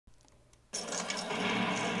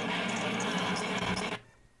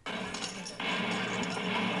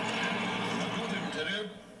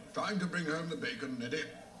Time to bring home the bacon, Neddy.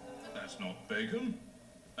 That's not bacon.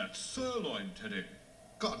 That's sirloin, Teddy.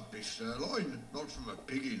 Can't be sirloin, not from a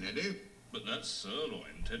piggy, Neddy. But that's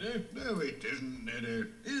sirloin, Teddy. No, it isn't, Neddy.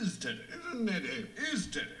 Is Teddy. Isn't Neddy. Is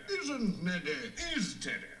Teddy. Isn't Neddy. Is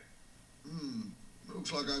Teddy.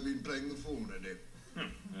 Looks like I've been playing the fool, Neddy.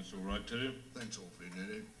 That's all right, Teddy. Thanks awfully,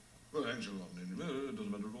 Neddy. Well, thanks a lot, Neddy. No, it doesn't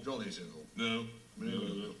matter at all. Jolly civil. No,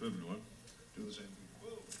 everyone. Do the same thing.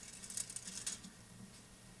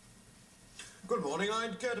 Good morning.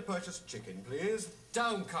 I'd care to purchase chicken, please.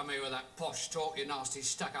 Don't come here with that posh talk, you nasty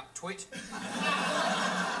stuck-up twit.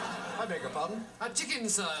 I beg your pardon? A chicken,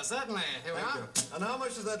 sir, certainly. Here we Thank are. you. And how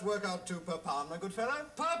much does that work out to per pound, my good fellow?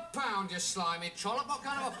 Per pound, you slimy trollop. What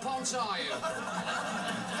kind of a ponce are you?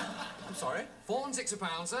 I'm sorry? 4 and 6 a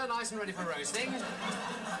pound, sir. Nice and ready for roasting.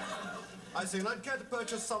 I see, and I'd care to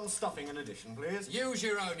purchase some stuffing in addition, please. Use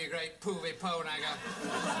your own, you great poovy po-nagger.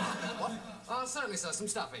 What? Oh, certainly, sir, some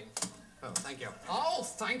stuffing. Oh, thank you. Oh,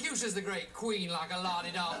 thank you, says the great queen like a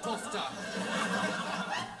la-di-da pufter.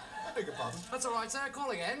 I beg your pardon? That's all right, sir.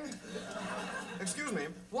 Call again. Excuse me.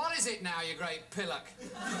 What is it now, you great pillock?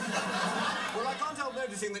 Well, I can't help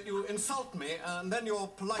noticing that you insult me and then you're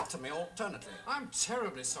polite to me alternately. I'm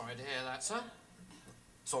terribly sorry to hear that, sir.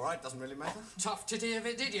 It's all right, doesn't really matter. Tough titty if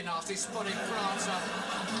it did, you nasty spotted prancer.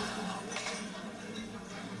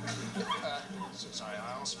 Sorry,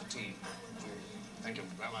 I asked for tea. Thank you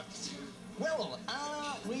very much. Well,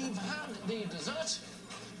 we've had the dessert,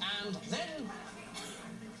 and then...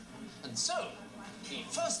 And so, the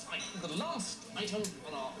first item, the last item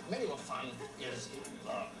on our menu of fun is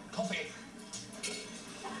coffee.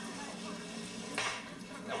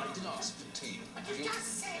 No, I did ask for tea. You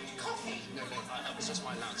just said coffee. No, that was just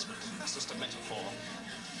my announcement. It's just a metaphor.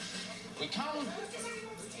 We come...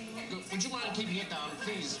 Would you mind keeping it down,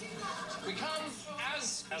 please? We come,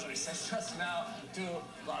 as I said just now, to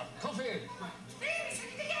coffee.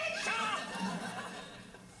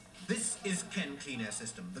 This is Ken Clean Air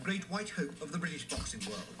System, the great white hope of the British boxing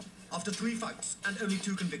world. After 3 fights and only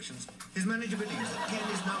 2 convictions, his manager believes that Ken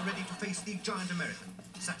is now ready to face the giant American,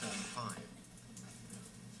 Saturn V.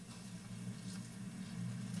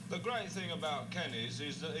 The great thing about Ken is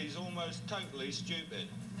that he's almost totally stupid.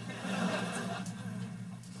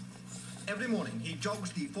 Every morning, he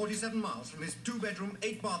jogs the 47 miles from his 2-bedroom,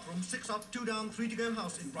 8-bathroom, 6 up, 2 down, 3 to go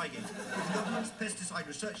house in Reigate to the government's pesticide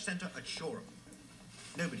research centre at Shoreham.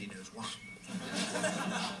 Nobody knows why.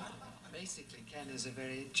 Basically, Ken is a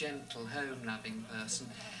very gentle, home-loving person.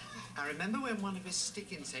 I remember when one of his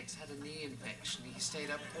stick insects had a knee infection, he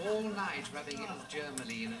stayed up all night rubbing it with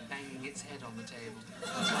germaline and banging its head on the table.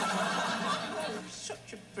 Oh,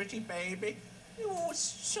 such a pretty baby. He was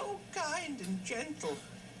so kind and gentle.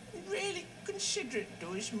 And really considerate to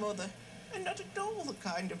his mother. And not at all the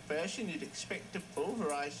kind of person you'd expect to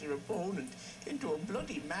pulverise their opponent into a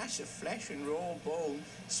bloody mass of flesh and raw bone,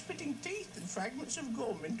 spitting teeth and fragments of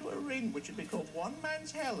gum into a ring which would become one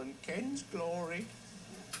man's hell and Ken's glory.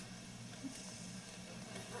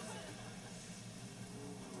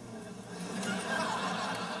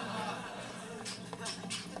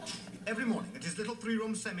 Every morning at his little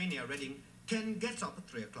 3-room semi near Reading, Ken gets up at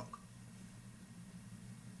 3 o'clock.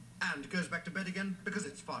 And goes back to bed again because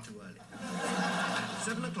it's far too early. At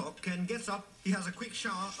 7 o'clock, Ken gets up, he has a quick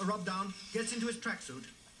shower, a rub down, gets into his tracksuit,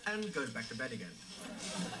 and goes back to bed again.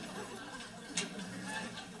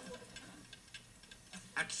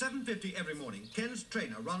 At 7:50 every morning, Ken's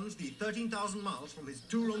trainer runs the 13,000 miles from his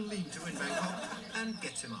 2-room lean-to in Bangkok and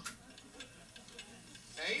gets him up.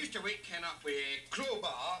 I used to wake Ken up with a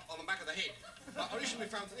crowbar on the back of the head, but I recently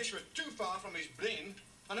found that this was too far from his brain,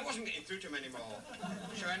 and I wasn't getting through to him anymore.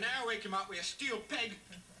 So I now wake him up with a steel peg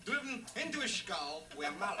driven into his skull with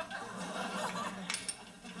a mallet.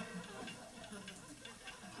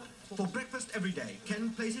 For breakfast every day,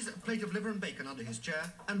 Ken places a plate of liver and bacon under his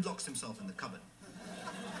chair and locks himself in the cupboard.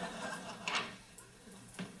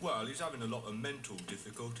 Well, he's having a lot of mental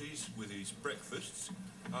difficulties with his breakfasts,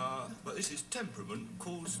 but this is temperament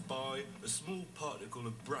caused by a small particle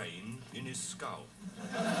of brain in his skull.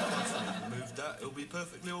 Once we've removed that, he'll be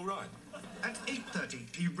perfectly all right. At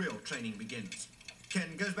 8:30, the real training begins.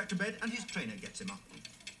 Ken goes back to bed and his trainer gets him up.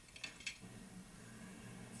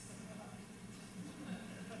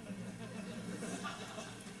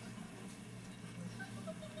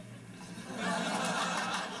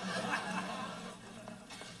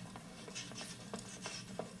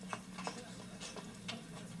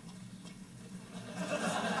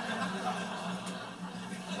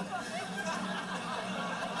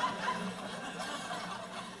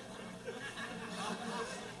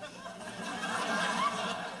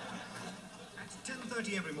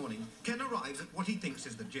 6:30 every morning, Ken arrives at what he thinks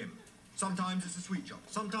is the gym. Sometimes it's a sweet shop,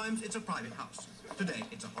 sometimes it's a private house. Today,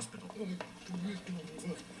 it's a hospital.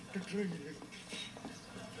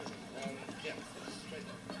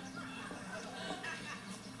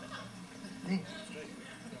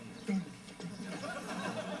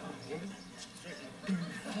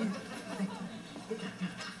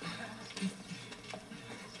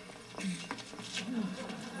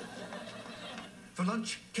 For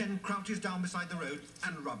lunch, Ken crouches down beside the road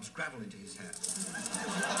and rubs gravel into his hair.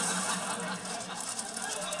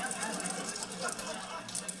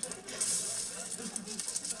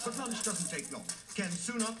 But lunch doesn't take long. Ken's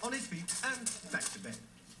soon up on his feet and back to bed.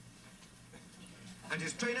 And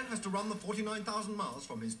his trainer has to run the 49,000 miles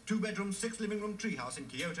from his 2-bedroom, 6-living-room treehouse in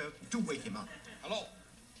Kyoto to wake him up. Hello.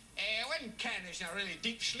 When Ken is in a really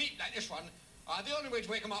deep sleep like this one, the only way to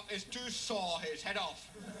wake him up is to saw his head off.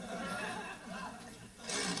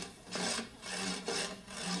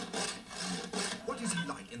 What is he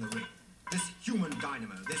like in the ring? This human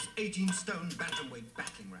dynamo, this 18-stone bantamweight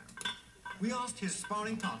battling ram. We asked his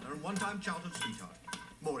sparring partner and one-time childhood sweetheart,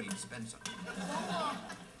 Maureen Spencer. Well,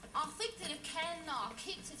 I think that if Ken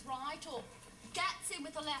keeps his right up, gets in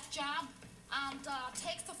with the left jab, and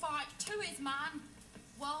takes the fight to his man,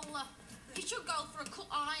 well, he should go for a cut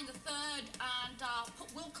eye in the third and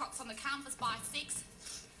put Wilcox on the canvas by 6.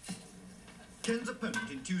 Ken's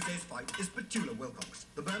opponent in Tuesday's fight is Petula Wilcox,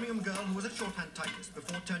 the Birmingham girl who was a shorthand typist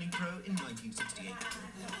before turning pro in 1968.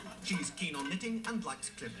 She's keen on knitting and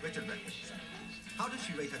likes Cliff Richard records. How does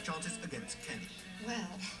she rate her chances against Ken?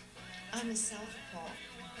 Well, I'm a southpaw,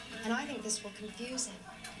 and I think this will confuse him,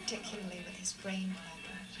 particularly with his brain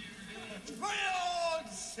problem. My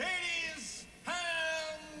lords, ladies,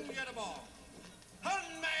 and get a ball.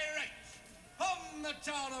 On my right, from the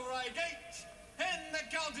town of Reigate, in the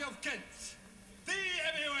county of Kent, the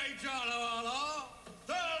heavyweight John of Honor,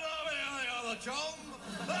 the lobby of the other John,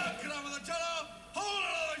 the crumb of the channel, hold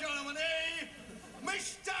on the gentleman,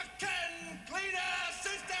 Mr. Ken Cleaner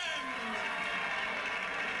System!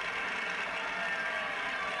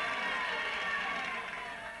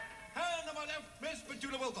 And on my left, Miss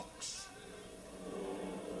Petula Wilcox.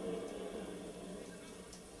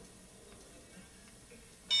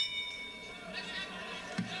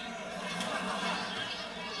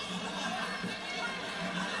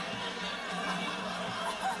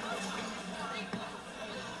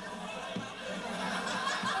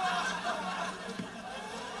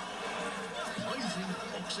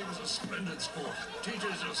 Boxing is a splendid sport.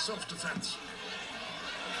 Teaches you self-defense.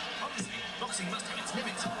 Obviously, boxing must have its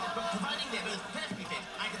limits, but providing they're both perfectly fit,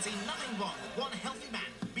 I can see nothing wrong with one healthy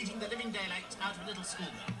man beating the living daylights out of a little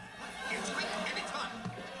schoolgirl. It's quick and it's fun.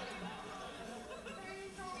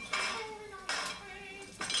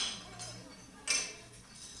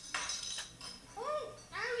 Oh,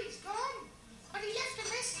 now he's gone. But he left a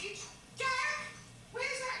message. Jack,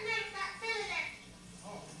 where's that note that fella left?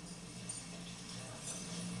 Oh.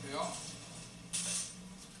 Yeah.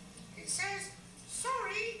 It says,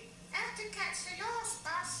 sorry, have to catch the last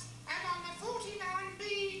bus and on the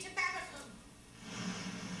 49B to Babacombe.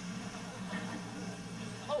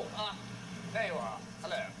 Oh, there you are.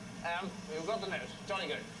 Hello. You've got the note. Jolly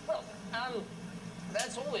good. Well,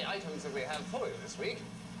 that's all the items that we have for you this week.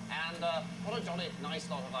 And what a jolly nice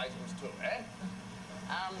lot of items too, eh?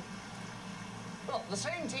 Well, the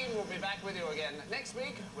same team will be back with you again next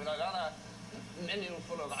week with another menu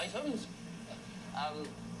full of items.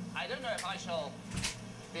 I don't know if I shall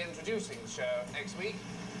be introducing the show next week,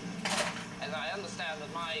 as I understand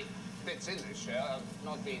that my bits in this show have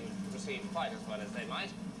not been received quite as well as they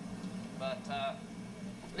might. But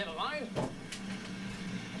never mind.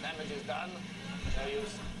 The damage is done. No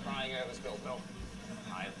use crying over spilled milk.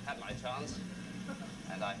 I've had my chance,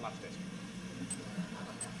 and I've muffed it.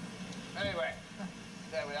 Anyway,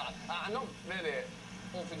 there we are. I'm not really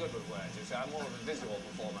awfully good with words, you see. I'm more of a visual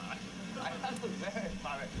performer. I had a very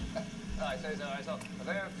funny, I say so myself, a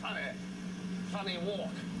very funny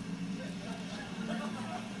walk.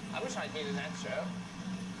 I wish I'd been in that show.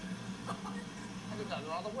 I'd have done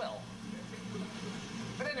rather well.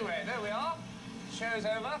 But anyway, there we are. Show's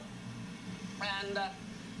over. And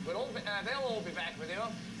they'll all be back with you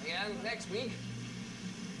again next week.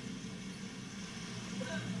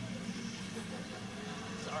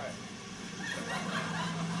 Sorry. I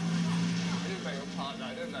do beg your pardon,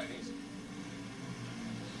 I don't know these.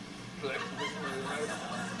 I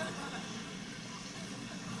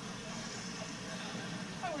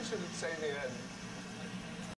wish I could say the end.